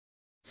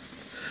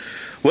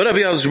What up,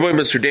 y'all? It's your boy,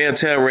 Mr.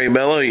 Dantown Ray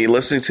Mello, and you're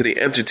listening to the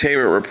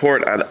Entertainment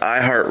Report on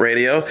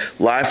iHeartRadio,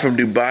 live from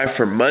Dubai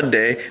for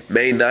Monday,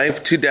 May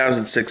 9th,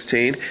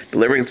 2016,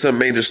 delivering some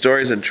major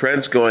stories and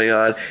trends going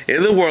on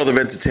in the world of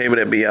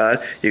entertainment and beyond.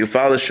 You can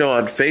follow the show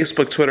on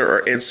Facebook, Twitter,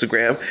 or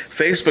Instagram,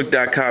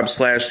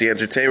 facebook.com/The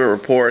Entertainment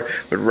Report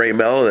with Ray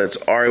Mello, that's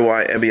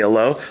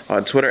RAYMELO,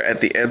 on Twitter at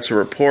The Enter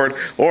Report,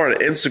 or on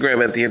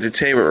Instagram at The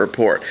Entertainment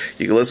Report.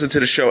 You can listen to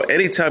the show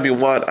anytime you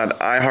want on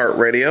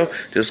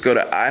iHeartRadio. Just go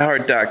to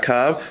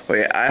iHeart.com or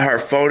your iHeart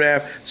phone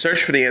app,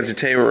 search for The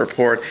Entertainment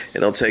Report,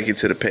 and it'll take you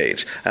to the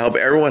page. I hope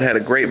everyone had a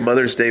great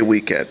Mother's Day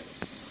weekend.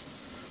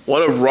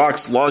 One of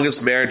rock's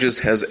longest marriages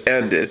has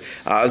ended.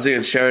 Ozzy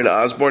and Sharon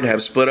Osbourne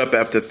have split up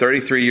after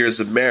 33 years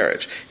of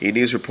marriage. E!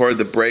 reported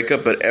the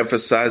breakup, but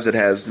emphasized it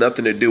has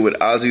nothing to do with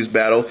Ozzy's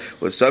battle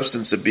with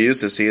substance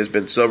abuse, as he has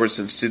been sober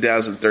since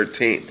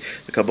 2013.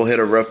 The couple hit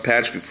a rough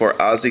patch before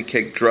Ozzy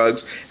kicked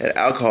drugs and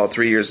alcohol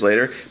 3 years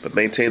later, but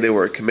maintained they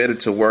were committed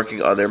to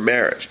working on their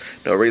marriage.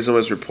 No reason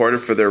was reported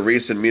for their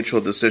recent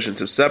mutual decision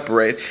to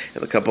separate,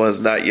 and the couple has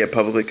not yet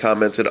publicly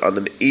commented on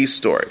the E!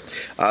 story.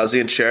 Ozzy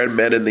and Sharon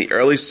met in the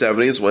early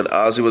 70s when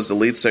Ozzy was the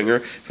lead singer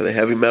for the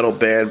heavy metal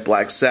band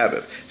Black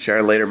Sabbath.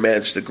 Sharon later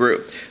managed the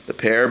group. The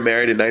pair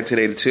married in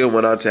 1982 and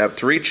went on to have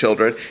 3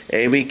 children,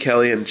 Amy,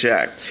 Kelly, and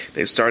Jack.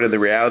 They starred in the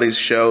reality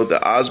show The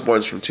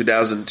Osbournes from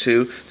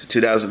 2002 to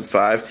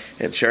 2005,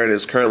 and Sharon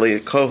is currently a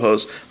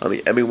co-host on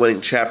the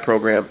Emmy-winning chat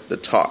program The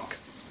Talk.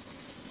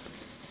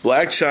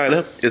 Blac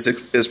Chyna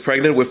is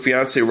pregnant with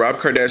fiancé Rob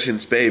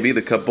Kardashian's baby,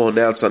 the couple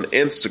announced on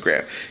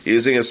Instagram.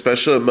 Using a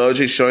special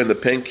emoji showing the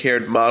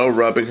pink-haired model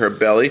rubbing her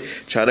belly,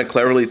 Chyna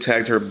cleverly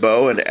tagged her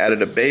beau and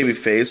added a baby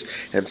face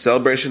and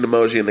celebration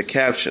emoji in the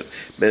caption.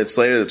 Minutes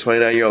later, the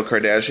 29-year-old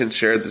Kardashian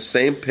shared the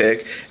same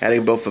pic,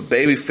 adding both a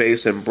baby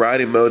face and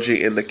bride emoji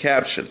in the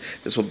caption.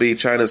 This will be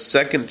Chyna's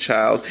second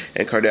child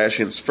and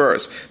Kardashian's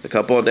first. The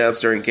couple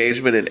announced their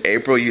engagement in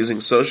April using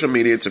social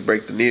media to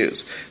break the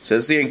news.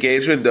 Since the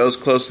engagement, those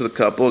close to the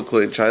couple,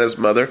 including Chyna's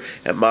mother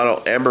and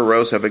model Amber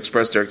Rose, have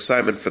expressed their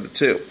excitement for the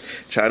two.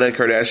 Chyna and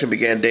Kardashian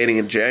began dating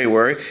in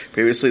January.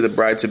 Previously, the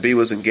bride-to-be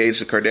was engaged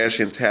to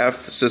Kardashian's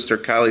half-sister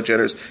Kylie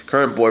Jenner's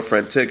current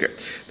boyfriend, Tigger.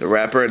 The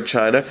rapper and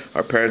Chyna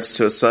are parents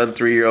to a son,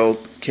 3-year-old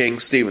King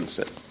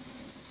Stevenson.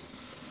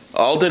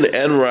 Alden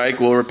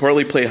Ehrenreich will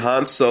reportedly play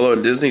Han Solo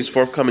in Disney's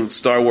forthcoming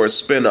Star Wars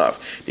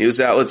spin-off.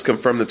 News outlets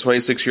confirmed the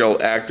 26-year-old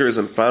actor is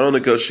in final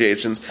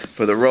negotiations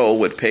for the role,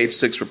 with Page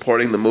Six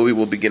reporting the movie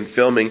will begin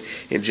filming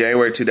in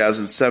January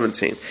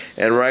 2017.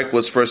 Ehrenreich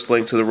was first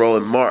linked to the role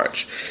in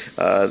March.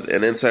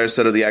 An insider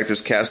said of the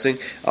actor's casting,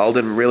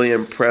 Alden really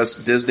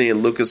impressed Disney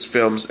and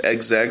Lucasfilm's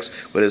execs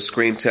with his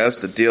screen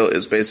test. The deal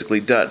is basically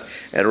done.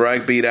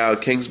 Ehrenreich beat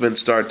out Kingsman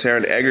star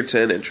Taron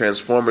Egerton and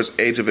Transformers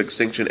Age of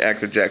Extinction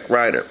actor Jack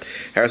Ryder.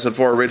 Harrison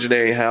Ford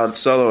originating Han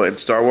Solo in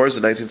Star Wars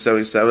in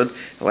 1977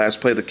 and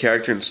last played the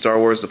character in Star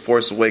Wars The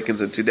Force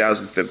Awakens in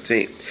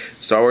 2015. The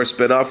Star Wars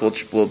spin-off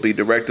will be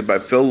directed by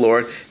Phil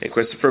Lord and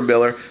Christopher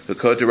Miller, who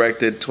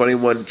co-directed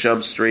 21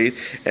 Jump Street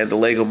and the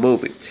Lego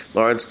Movie.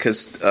 Lawrence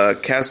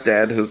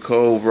Kasdan, who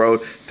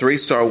co-wrote 3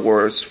 Star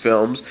Wars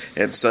films,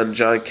 and son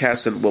John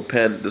Kasdan will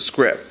pen the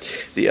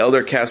script. The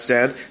elder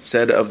Kasdan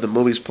said of the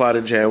movie's plot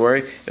in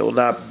January, "It will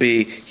not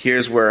be,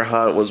 here's where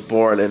Han was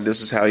born and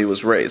this is how he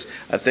was raised.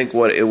 I think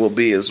what it will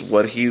be is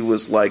what he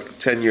was like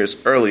 10 years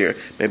earlier,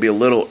 maybe a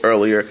little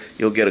earlier.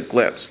 You'll get a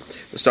glimpse."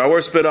 The Star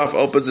Wars spin-off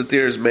opens in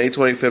theaters May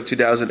 25,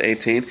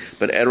 2018,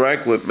 but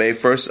Ehrenreich may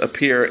first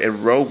appear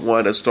in Rogue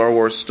One, A Star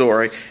Wars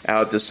Story,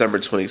 out December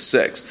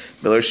 26.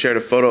 Miller shared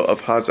a photo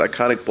of Han's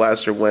iconic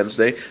blaster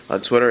Wednesday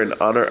on Twitter in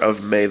honor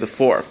of May the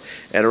 4th.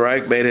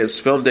 Ehrenreich made his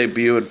film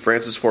debut in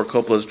Francis Ford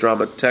Coppola's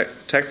drama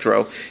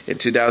Tektro in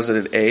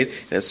 2008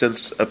 and has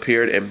since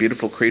appeared in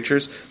Beautiful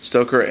Creatures,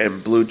 Stoker,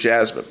 and Blue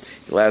Jasmine.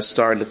 He last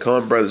starred in the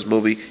Coen Brothers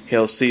movie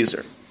Hail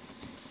Caesar.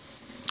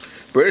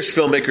 British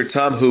filmmaker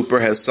Tom Hooper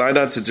has signed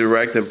on to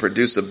direct and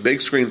produce a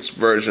big-screen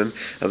version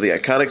of the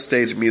iconic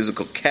stage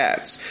musical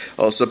Cats.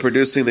 Also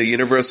producing the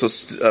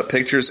Universal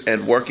Pictures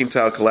and Working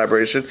Title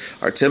collaboration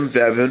are Tim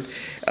Bevan,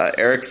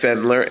 Eric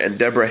Fendler, and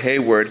Deborah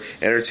Hayward,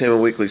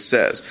 Entertainment Weekly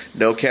says.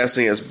 No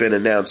casting has been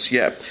announced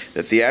yet.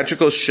 The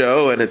theatrical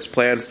show and its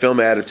planned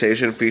film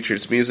adaptation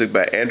features music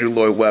by Andrew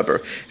Lloyd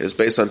Webber. It is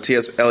based on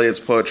T.S.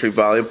 Eliot's poetry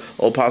volume,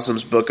 Old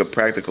Possum's Book of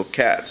Practical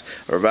Cats.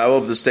 A revival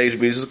of the stage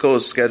musical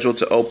is scheduled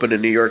to open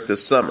in New York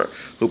this summer.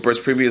 Hooper's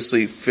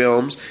previously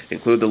films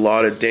include the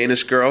lauded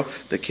Danish Girl,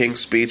 The King's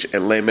Speech,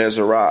 and Les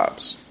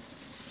Miserables.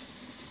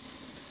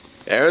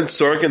 Aaron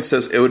Sorkin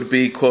says it would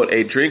be, quote,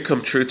 a dream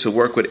come true to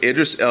work with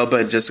Idris Elba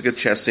and Jessica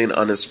Chastain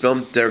on his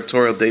film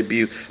directorial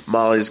debut,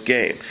 Molly's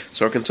Game.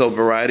 Sorkin told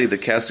Variety the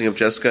casting of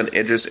Jessica and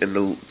Idris in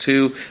the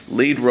 2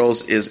 lead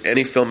roles is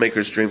any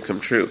filmmaker's dream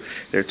come true.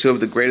 They're 2 of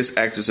the greatest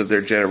actors of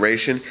their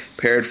generation,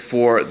 paired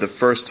for the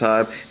first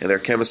time, and their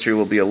chemistry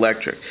will be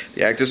electric.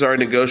 The actors are in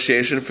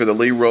negotiation for the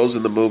lead roles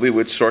in the movie,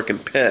 which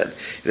Sorkin penned.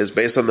 It is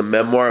based on the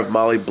memoir of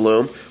Molly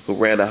Bloom, who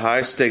ran a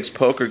high-stakes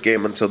poker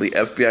game until the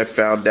FBI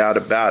found out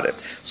about it.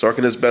 Sorkin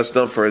Duncan is best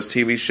known for his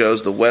TV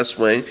shows The West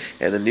Wing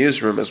and The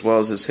Newsroom, as well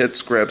as his hit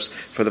scripts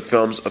for the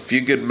films A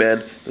Few Good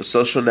Men, The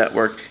Social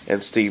Network,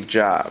 and Steve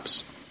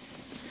Jobs.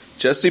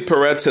 Jesse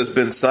Peretz has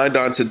been signed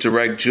on to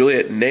direct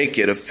Juliet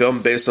Naked, a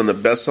film based on the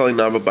best-selling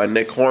novel by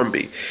Nick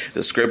Hornby.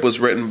 The script was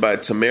written by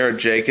Tamara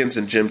Jenkins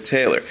and Jim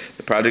Taylor.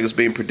 The project is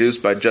being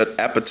produced by Judd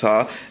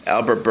Apatow,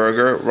 Albert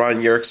Berger,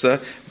 Ron Yerxa,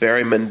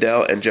 Barry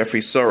Mendel, and Jeffrey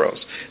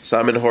Soros.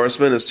 Simon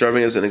Horseman is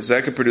serving as an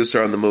executive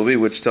producer on the movie,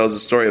 which tells the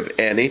story of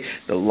Annie,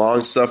 the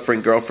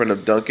long-suffering girlfriend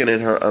of Duncan,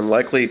 and her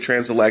unlikely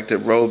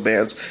transatlantic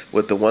romance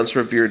with the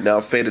once-revered,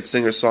 now-faded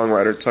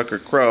singer-songwriter Tucker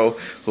Crowe,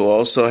 who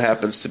also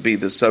happens to be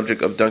the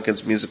subject of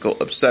Duncan's musical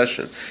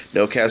obsession.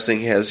 No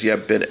casting has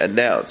yet been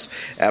announced.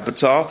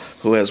 Apatow,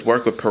 who has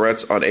worked with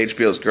Peretz on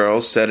HBO's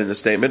Girls, said in a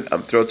statement,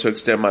 "I'm thrilled to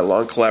extend my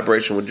long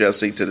collaboration with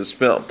Jesse to this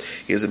film.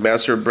 He is a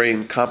master of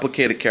bringing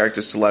complicated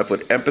characters to life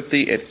with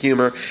empathy and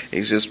humor.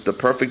 He's just the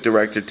perfect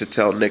director to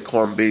tell Nick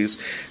Hornby's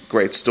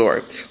great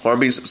story."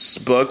 Hornby's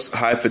books,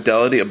 High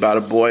Fidelity, About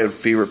a Boy, and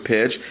Fever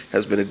Pitch,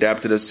 has been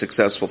adapted as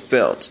successful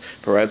films.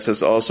 Peretz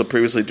has also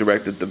previously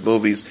directed the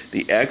movies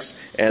The X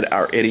and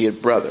Our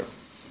Idiot Brother.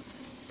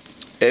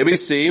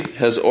 ABC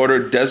has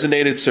ordered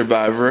Designated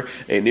Survivor,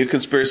 a new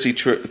conspiracy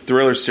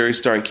thriller series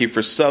starring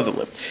Kiefer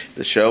Sutherland.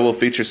 The show will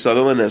feature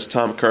Sutherland as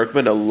Tom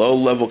Kirkman, a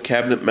low-level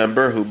cabinet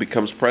member who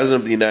becomes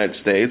president of the United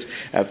States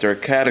after a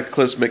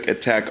cataclysmic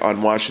attack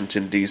on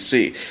Washington,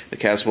 D.C. The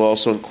cast will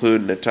also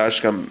include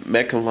Natasha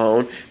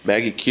McElhone,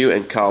 Maggie Q,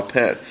 and Kyle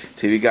Penn.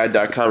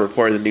 TVGuide.com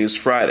reported the news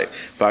Friday.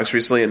 Fox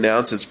recently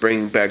announced it's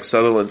bringing back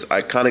Sutherland's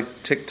iconic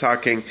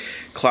tick-tocking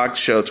clock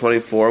show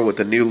 24 with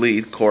a new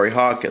lead, Corey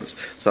Hawkins.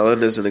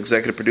 Sutherland is an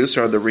executive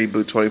producer on the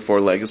reboot 24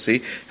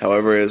 Legacy.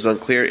 However, it is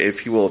unclear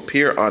if he will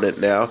appear on it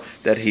now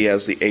that he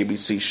has the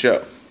ABC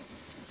show.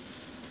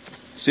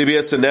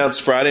 CBS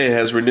announced Friday it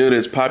has renewed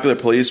its popular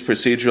police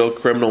procedural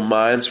Criminal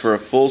Minds for a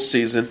full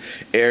season,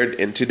 aired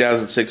in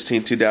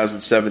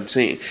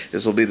 2016-2017.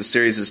 This will be the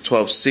series'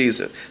 12th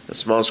season. The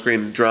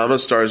small-screen drama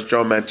stars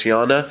Joe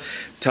Manganiello,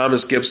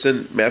 Thomas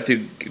Gibson,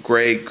 Matthew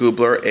Gray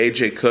Gubler,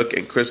 A.J. Cook,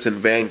 and Kristen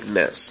Van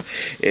Ness.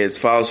 It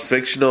follows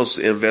fictional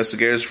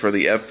investigators for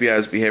the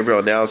FBI's Behavioral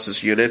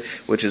Analysis Unit,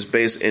 which is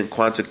based in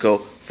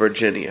Quantico,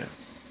 Virginia.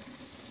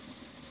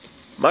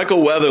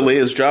 Michael Weatherly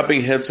is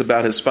dropping hints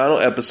about his final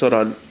episode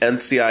on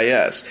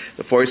NCIS.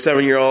 The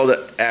 47-year-old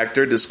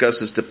actor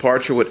discussed his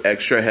departure with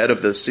Extra ahead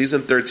of the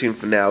season 13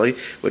 finale,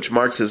 which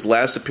marks his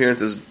last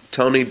appearance as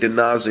Tony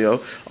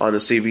DiNazio on the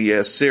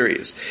CBS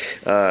series.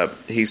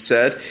 He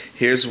said,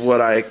 "Here's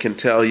what I can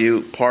tell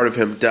you, part of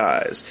him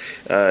dies."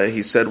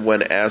 He said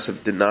when asked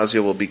if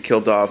DiNazio will be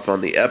killed off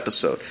on the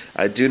episode,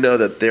 "I do know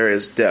that there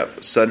is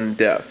death, sudden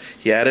death."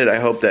 He added, "I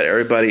hope that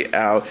everybody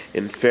out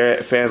in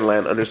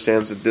fanland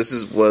understands that this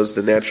was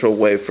the natural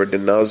way for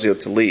DiNazio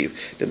to leave.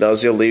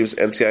 DiNazio leaves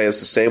NCIS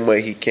the same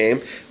way he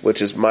came,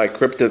 which is my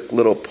cryptic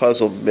little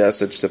puzzle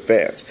message to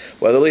fans."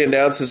 Weatherly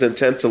announced his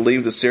intent to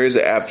leave the series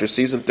after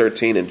season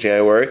 13 in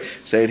January,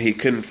 saying he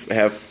couldn't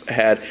have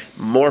had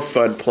more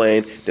fun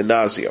playing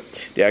DiNazio.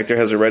 The actor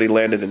has already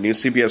landed a new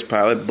CBS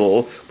pilot,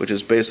 Bull, which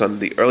is based on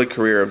the early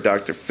career of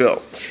Dr.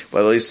 Phil.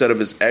 Weatherly said of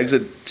his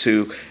exit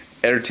to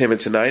Entertainment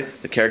Tonight,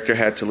 "The character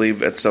had to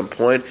leave at some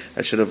point.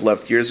 I should have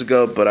left years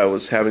ago, but I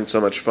was having so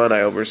much fun.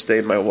 I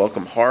overstayed my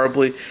welcome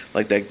horribly,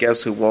 like that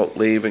guest who won't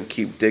leave and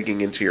keep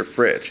digging into your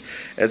fridge."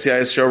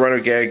 NCIS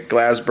showrunner Gary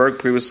Glasberg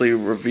previously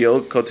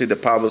revealed Cote de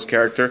Pablo's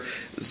character,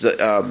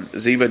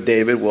 Ziva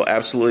David, will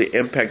absolutely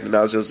impact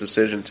DiNazio's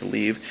decision to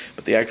leave,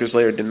 but the actress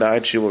later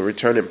denied she will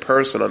return in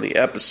person on the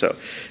episode.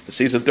 The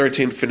season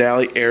 13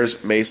 finale airs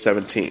May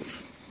 17th.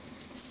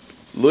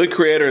 Louis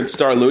creator and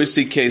star Louis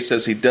C.K.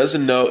 says he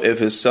doesn't know if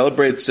his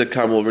celebrated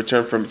sitcom will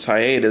return from its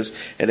hiatus,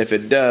 and if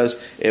it does,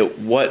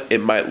 what it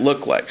might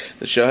look like.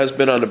 The show has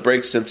been on a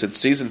break since its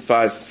season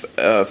 5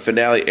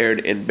 finale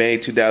aired in May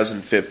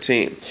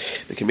 2015.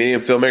 The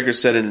comedian filmmaker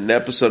said in an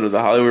episode of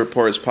the Hollywood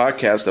Reporter's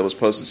podcast that was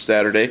posted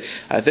Saturday,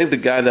 "I think the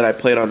guy that I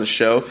played on the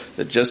show,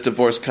 the just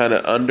divorced kind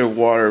of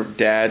underwater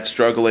dad,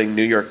 struggling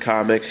New York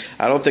comic,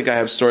 I don't think I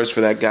have stories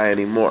for that guy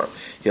anymore."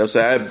 He also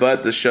added,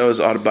 "But the show is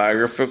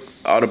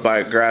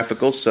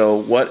autobiographical, so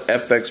what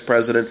FX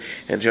president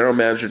and general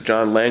manager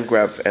John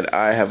Landgraf and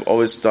I have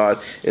always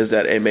thought is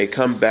that it may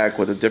come back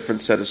with a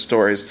different set of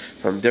stories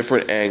from a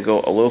different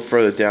angle a little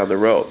further down the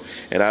road.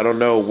 And I don't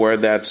know where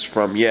that's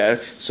from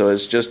yet, so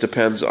it just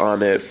depends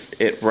on if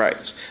it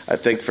writes. I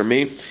think for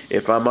me,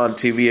 if I'm on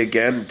TV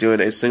again doing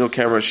a single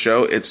camera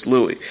show, it's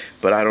Louis.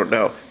 But I don't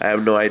know. I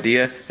have no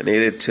idea. I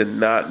needed to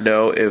not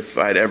know if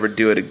I'd ever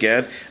do it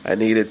again. I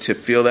needed to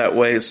feel that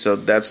way, so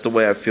that's the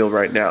way I feel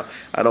right now.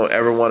 I don't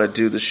ever want to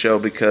do the show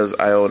because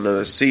I owe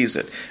another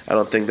season. I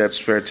don't think that's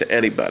fair to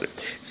anybody."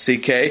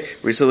 CK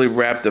recently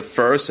wrapped the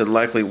first and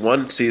likely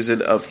one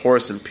season of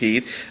Horace and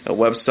Pete, a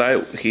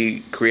website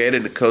he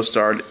created and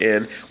co-starred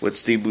in with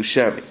Steve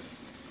Buscemi.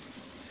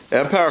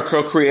 Empire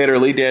co-creator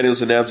Lee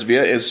Daniels announced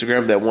via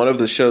Instagram that one of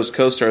the show's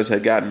co-stars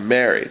had gotten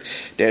married.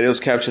 Daniels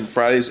captioned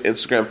Friday's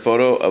Instagram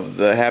photo of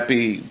the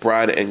happy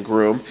bride and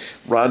groom.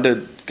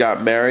 Rhonda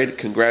got married.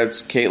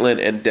 Congrats,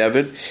 Caitlin and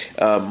Devin.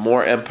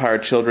 More Empire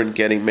children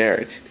getting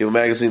married. People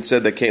magazine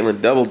said that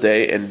Caitlin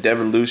Doubleday and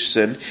Devin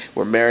Lucien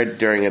were married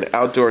during an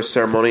outdoor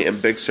ceremony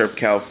in Big Sur,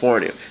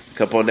 California. The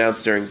couple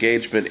announced their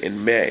engagement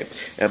in May.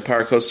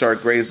 Empire co-star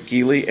Grace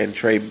Geely and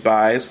Trey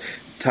Byes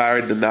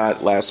tied the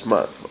knot last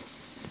month.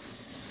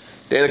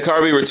 Dana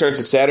Carvey returned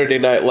to Saturday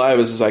Night Live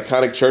as his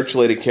iconic church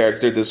lady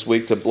character this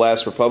week to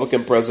blast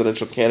Republican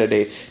presidential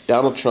candidate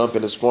Donald Trump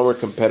and his former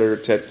competitor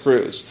Ted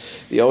Cruz.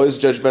 The always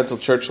judgmental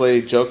church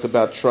lady joked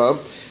about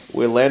Trump.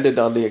 We landed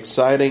on the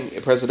exciting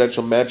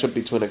presidential matchup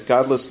between a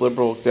godless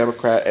liberal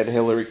Democrat and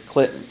Hillary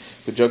Clinton,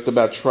 who joked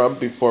about Trump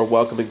before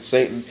welcoming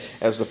Satan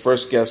as the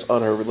first guest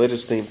on her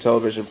religious-themed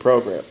television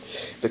program.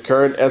 The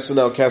current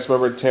SNL cast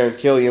member Taron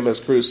Killam, as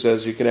Cruz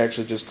says, "You can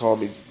actually just call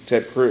me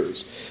Ted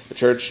Cruz." The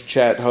church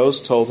chat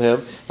host told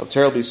him, "I'm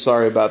terribly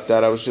sorry about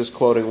that. I was just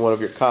quoting one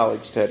of your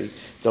colleagues, Teddy.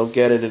 Don't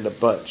get it in a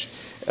bunch."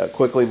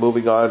 Quickly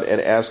moving on and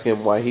asking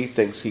him why he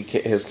thinks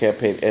his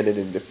campaign ended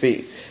in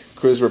defeat.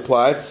 Cruz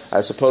replied,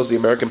 "I suppose the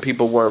American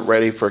people weren't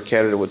ready for a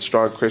candidate with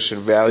strong Christian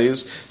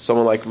values,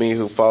 someone like me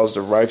who follows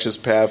the righteous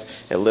path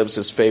and lives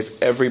his faith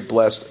every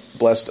blessed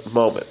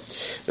moment."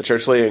 The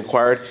church lady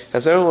inquired,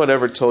 "Has anyone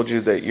ever told you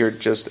that you're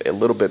just a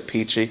little bit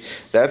peachy?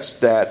 That's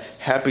that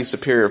happy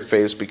superior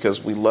face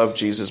because we love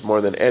Jesus more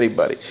than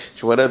anybody."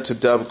 She went on to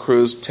dub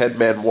Cruz Ted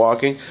Man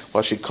Walking,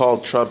 while she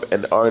called Trump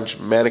an orange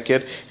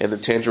mannequin and the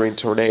tangerine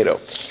tornado.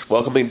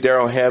 Welcoming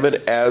Daryl Hammond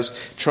as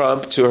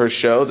Trump to her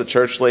show, the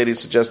church lady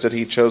suggested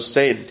he chose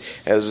Satan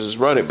as his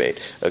running mate,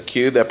 a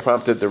cue that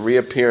prompted the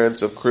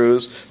reappearance of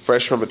Cruz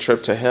fresh from a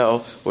trip to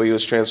hell where he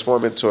was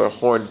transformed into a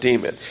horned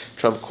demon.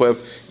 Trump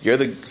quipped, "You're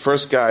the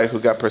first guy who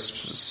got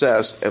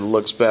possessed and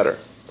looks better."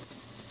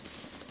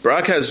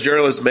 Broadcast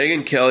journalist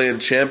Megyn Kelly and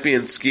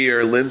champion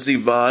skier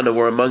Lindsey Vonn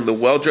were among the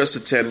well-dressed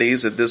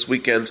attendees at this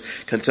weekend's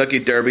Kentucky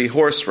Derby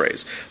horse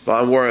race.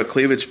 Vonn wore a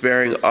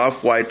cleavage-bearing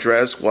off-white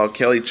dress, while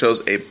Kelly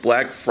chose a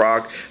black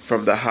frock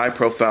from the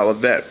high-profile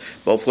event.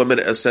 Both women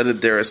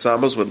ascended their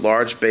ensembles with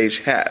large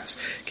beige hats.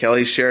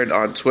 Kelly shared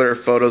on Twitter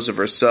photos of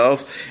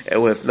herself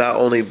and with not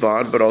only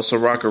Vonn but also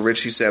rocker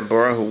Richie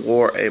Sambora, who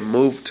wore a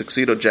mauve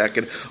tuxedo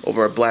jacket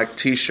over a black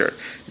t-shirt.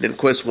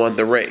 Lindquist won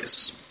the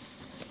race.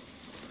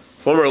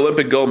 Former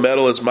Olympic gold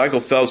medalist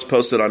Michael Phelps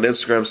posted on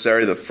Instagram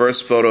Saturday the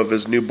first photo of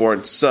his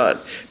newborn son.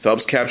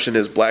 Phelps captioned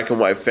his black and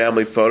white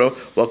family photo,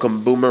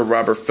 "Welcome Boomer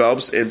Robert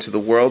Phelps into the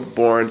world,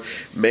 born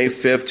May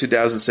 5th,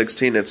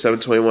 2016 at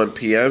 7:21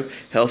 p.m.,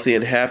 healthy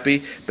and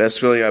happy, best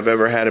feeling I've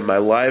ever had in my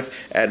life,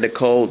 at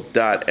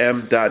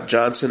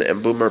Nicole.m.Johnson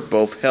and Boomer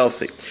both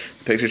healthy."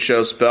 The picture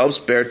shows Phelps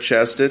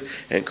bare-chested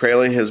and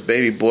cradling his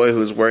baby boy,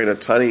 who is wearing a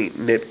tiny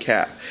knit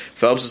cap.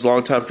 Phelps'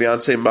 longtime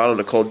fiancée model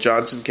Nicole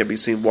Johnson can be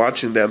seen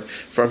watching them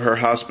from her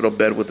hospital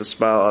bed with a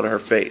smile on her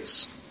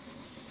face.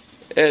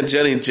 And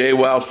Jenny J.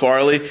 Wow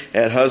Farley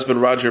and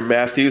husband Roger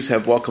Matthews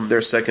have welcomed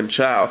their second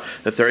child.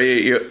 The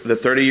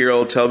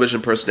 30-year-old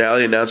television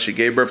personality announced she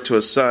gave birth to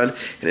a son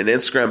in an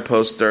Instagram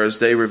post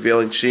Thursday,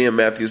 revealing she and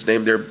Matthews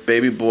named their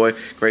baby boy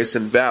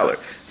Grayson Valor.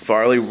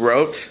 Farley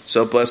wrote,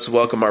 "So blessed to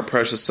welcome our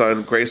precious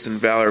son, Grayson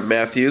Valor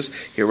Matthews.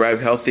 He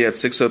arrived healthy at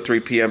 6:03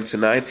 p.m.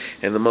 tonight,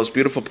 and the most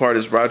beautiful part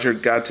is Roger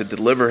got to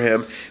deliver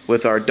him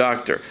with our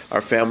doctor.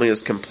 Our family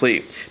is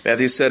complete."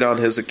 Matthews said on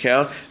his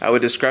account, "I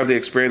would describe the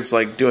experience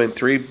like doing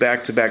 3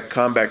 back-to-back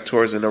combat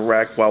tours in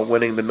Iraq while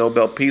winning the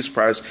Nobel Peace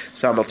Prize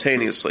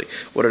simultaneously.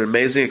 What an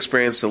amazing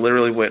experience to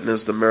literally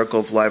witness the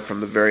miracle of life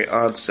from the very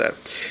onset."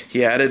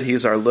 He added,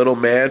 "He's our little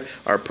man,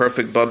 our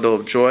perfect bundle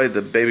of joy,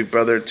 the baby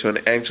brother to an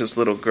anxious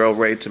little girl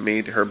ready to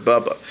meet her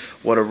Bubba.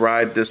 What a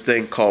ride this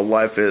thing called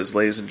life is,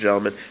 ladies and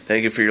gentlemen.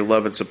 Thank you for your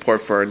love and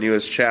support for our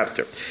newest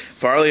chapter."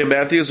 Farley and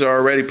Matthews are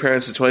already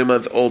parents to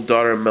 20-month-old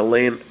daughter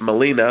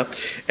Melina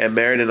and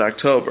married in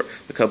October.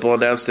 The couple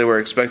announced they were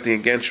expecting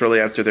again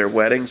shortly after their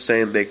wedding,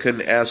 saying they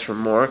couldn't ask for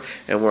more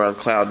and were on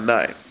cloud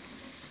 9.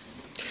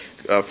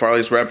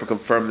 Farley's rep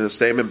confirmed in the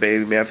statement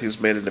baby Matthews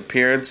made an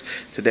appearance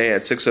today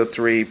at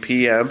 6:03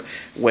 p.m.,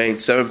 weighing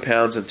 7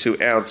 pounds and 2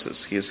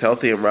 ounces. He is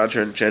healthy, and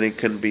Roger and Jenny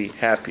couldn't be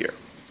happier.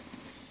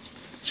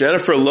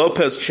 Jennifer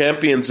Lopez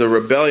champions a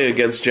rebellion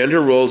against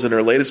gender roles in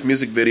her latest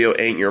music video,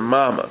 Ain't Your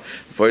Mama.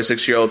 The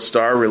 46-year-old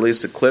star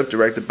released a clip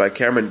directed by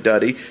Cameron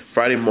Duddy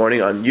Friday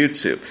morning on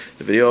YouTube.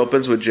 The video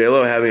opens with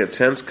J-Lo having a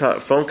tense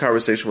phone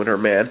conversation with her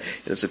man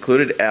in a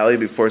secluded alley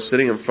before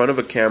sitting in front of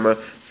a camera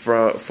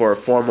for a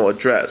formal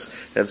address.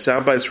 Then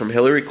soundbites from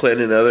Hillary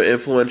Clinton and other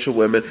influential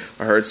women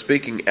are heard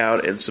speaking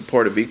out in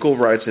support of equal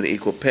rights and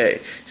equal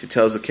pay. She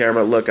tells the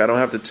camera, "Look, I don't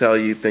have to tell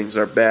you things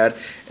are bad.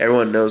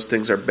 Everyone knows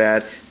things are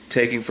bad.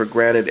 Taking for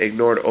granted,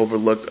 ignored,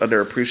 overlooked,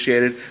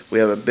 underappreciated. We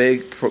have a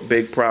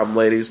big problem,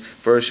 ladies.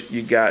 First,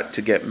 you got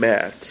to get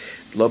mad."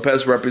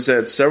 Lopez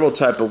represented several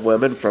types of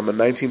women, from a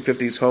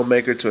 1950s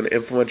homemaker to an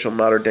influential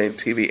modern-day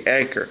TV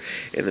anchor,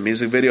 in the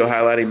music video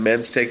highlighting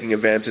men's taking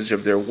advantage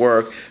of their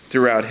work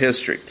throughout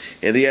history.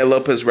 In the end,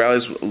 Lopez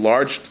rallies a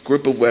large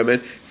group of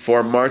women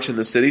for a march in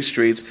the city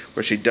streets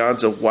where she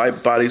dons a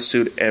white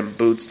bodysuit and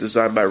boots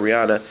designed by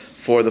Rihanna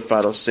for the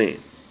final scene.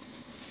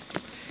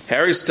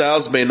 Harry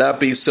Styles may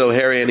not be so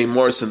hairy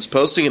anymore since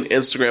posting an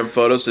Instagram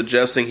photo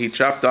suggesting he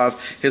chopped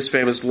off his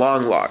famous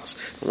long locks.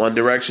 The One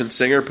Direction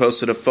singer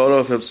posted a photo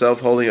of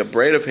himself holding a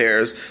braid of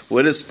hairs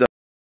with his thumb